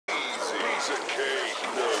of cake,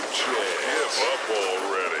 no chance. Give up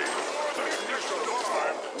already.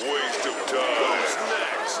 Waste of time. Who's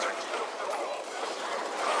next?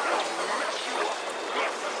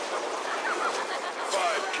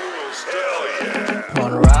 Five kills, hell yeah.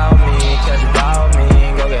 Wanna ride with me, catch a vibe with me,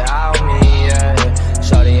 go get out with me, yeah.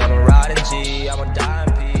 Shawty, I'm a riding G, I'm a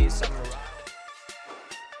dying piece.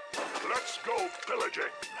 Let's go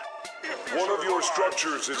pillaging. One of your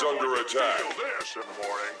structures is under attack. Feel this in the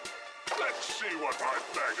morning. Let's see what my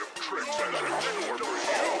bag of tricks has in store for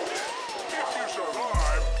you. If you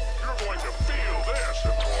survive, you're going to feel this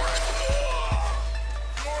in the morning.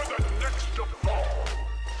 You're the next to fall.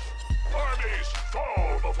 Armies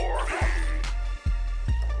fall before me.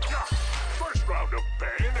 First round of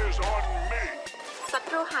pain is on me. ศัต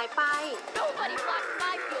รูหายไป Nobody blocks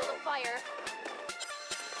my fuel of fire.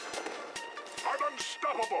 I'm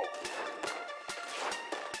unstoppable.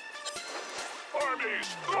 Armies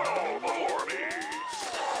fall before me.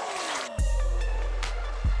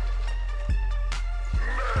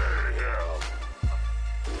 Mayhem.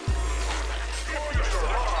 If you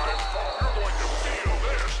survive, you're going to feel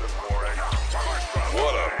this in the morning.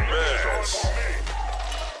 What a mess.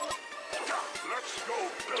 Let's go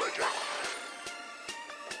pillaging.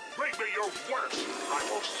 Bring me your worst. I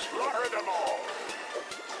will slaughter them all.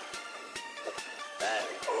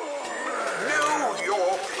 Know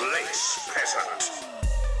your place, peasant.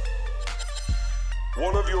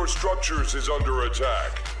 One of your structures is under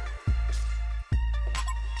attack.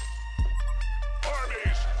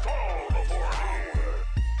 Armies fall before me.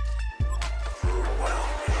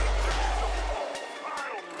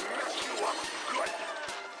 I'll mess you up good.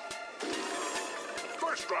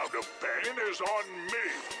 First round of pain is on me.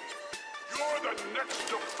 You're the next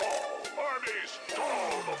to fall. Armies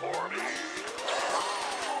fall before me.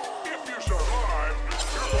 If you survive,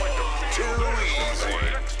 you're going to feel Too this. easy.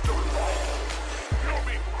 Next to fall. You'll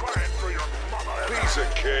be crying for your mama. Piece of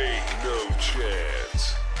cake, no chance.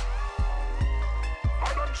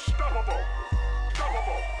 I'm unstoppable.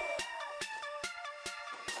 Stoppable.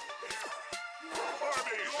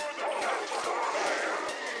 Armies, you're the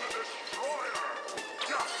destroyer.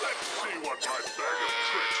 Let's see what my bag of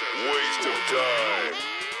tricks is. Waste of time.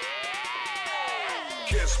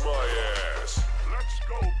 Kiss my ass. Let's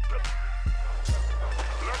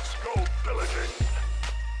go pillaging.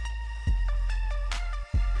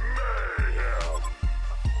 Mayhem.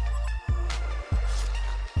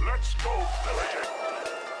 Let's go pillaging.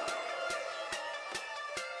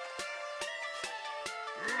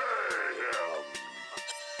 Mayhem.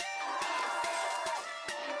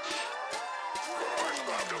 First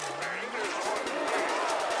round of pain is on me.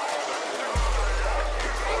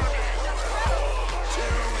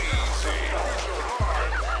 Too easy.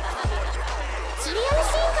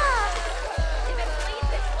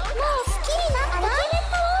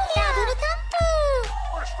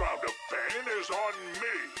 First round of pain is on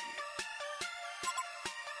me.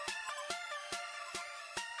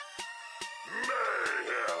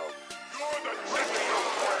 Mayhem. You're the living of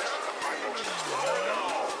worst. I will slow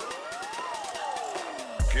down.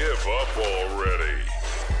 Give up already.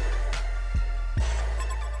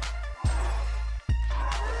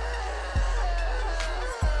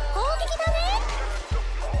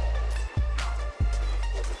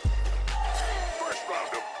 First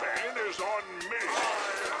round of pain is on me. I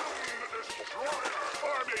am the destroyer.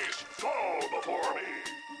 Armies fall before me.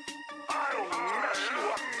 I'll mess you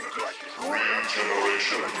up good.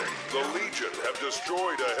 Regeneration. The Legion have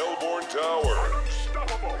destroyed a Hellborn tower.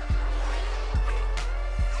 Unstoppable.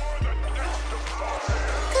 You're the next to fall.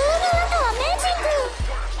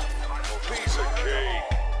 Piece of cake.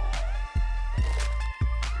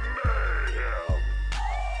 Mayhem.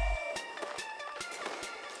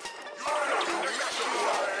 You're the next to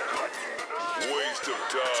fall. Waste of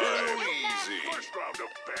time. Too easy. First round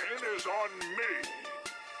of pain is on me.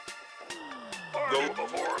 Army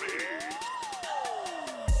before me.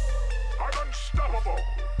 I'm unstoppable.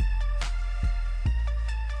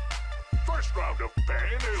 First round of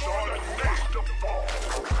pain is on the next to fall.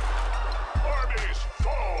 Armies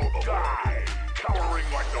fall before me. Cowering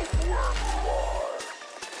like the worm you are.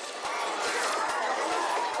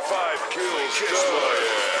 5 kills. Kiss my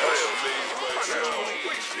ass. I amaze myself.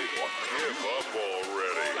 Give up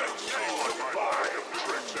already.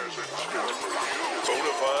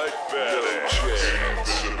 Bonafide badass.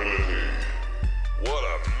 Invincibility. What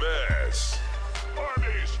a mess.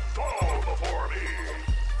 Armies fall before me.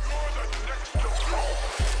 You're the next to fall.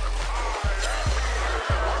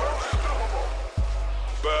 Unstoppable.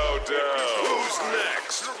 Bow down. Who's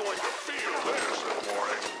next? You're going to feel this in the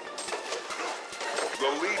morning.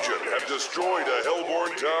 The Legion have destroyed a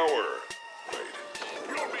Hellborn tower.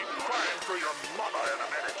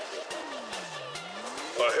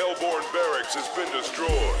 Hellborn barracks has been destroyed.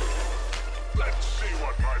 Let's see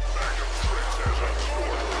what my bag of tricks has in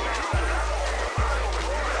store for you.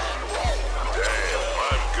 Damn,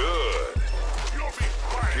 I'm good. You'll be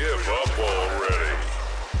fine. Give up already.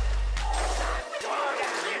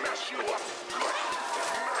 Mess you up good.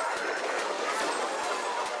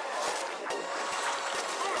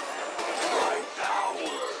 My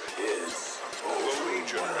power is the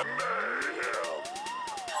Legion. Mayhem.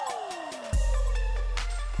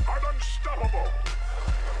 I'm unstoppable.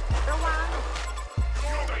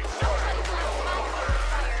 You'll be fine.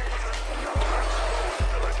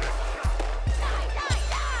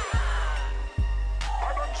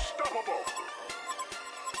 I'm unstoppable.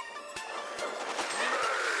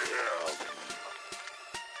 Mayhem.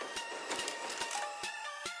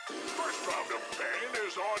 First round of pain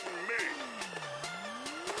is on me.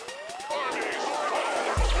 Armies, fall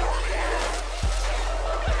before me.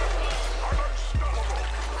 I'm unstoppable.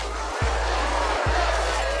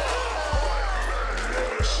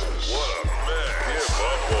 What a mess. Give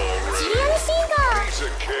up already. Piece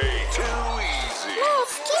of cake. Too easy.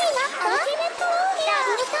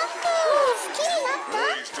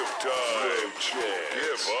 Waste of time. No chance.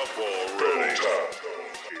 Give up already.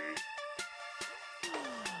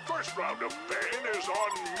 First round of pain is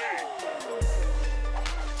on me.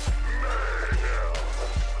 Mayhem.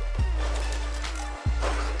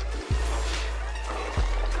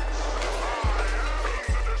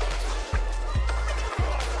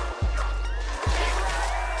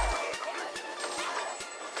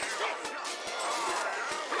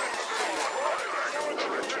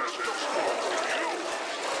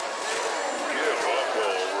 Give up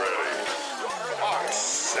already. I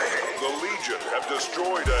say, the Legion have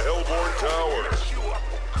destroyed a Hellborn tower. You up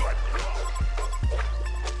good.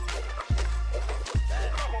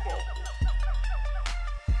 Unstoppable.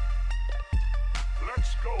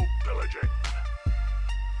 Let's go pillaging.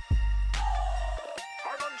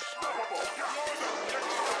 I'm unstoppable.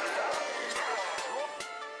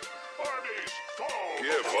 Armies, fall.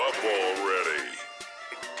 Give up already.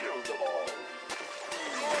 Kill them all.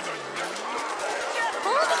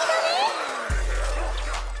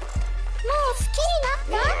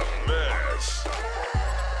 What a mess.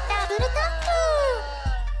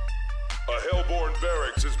 A Hellborn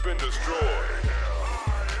barracks has been destroyed.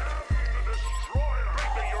 The destroyer.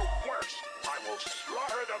 Bring me your worst. I will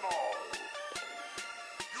slaughter them all.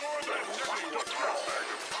 You're the see what my bag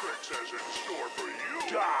of tricks has in store for you.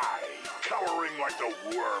 Die, cowering like the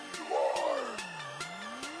worm you are.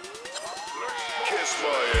 Kiss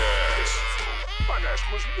my ass. My ass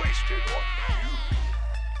was wasted on you.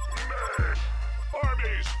 Man,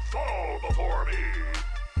 armies fall before me.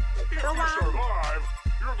 If you survive,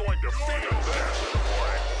 you're going to feel this,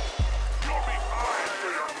 boy. You'll be eyed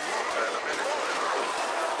for your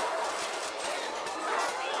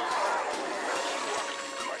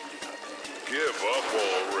Give up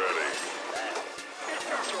already. If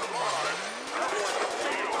you survive, you're going to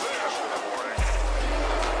feel this, boy.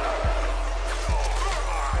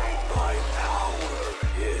 My power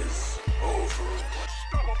is over.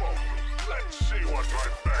 Unstoppable. Let's see what my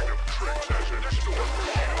bag of tricks has in store for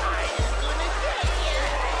you.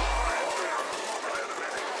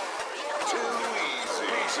 Too easy.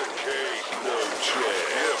 Piece of cake. No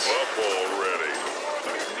chance. Give up already.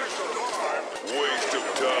 If you survive, Waste of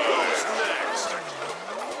time. Who's next?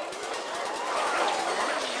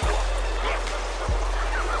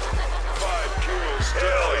 5 kills.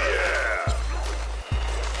 Hell yeah.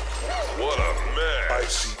 What a mess. I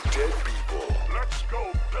see dead people. let's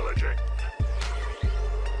go pillaging.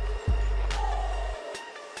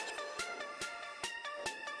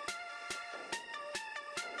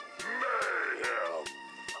 Mayhem.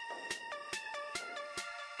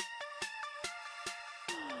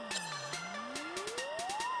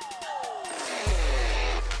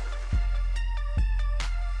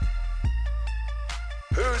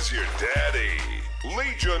 Who's your daddy?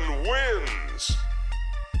 Legion wins.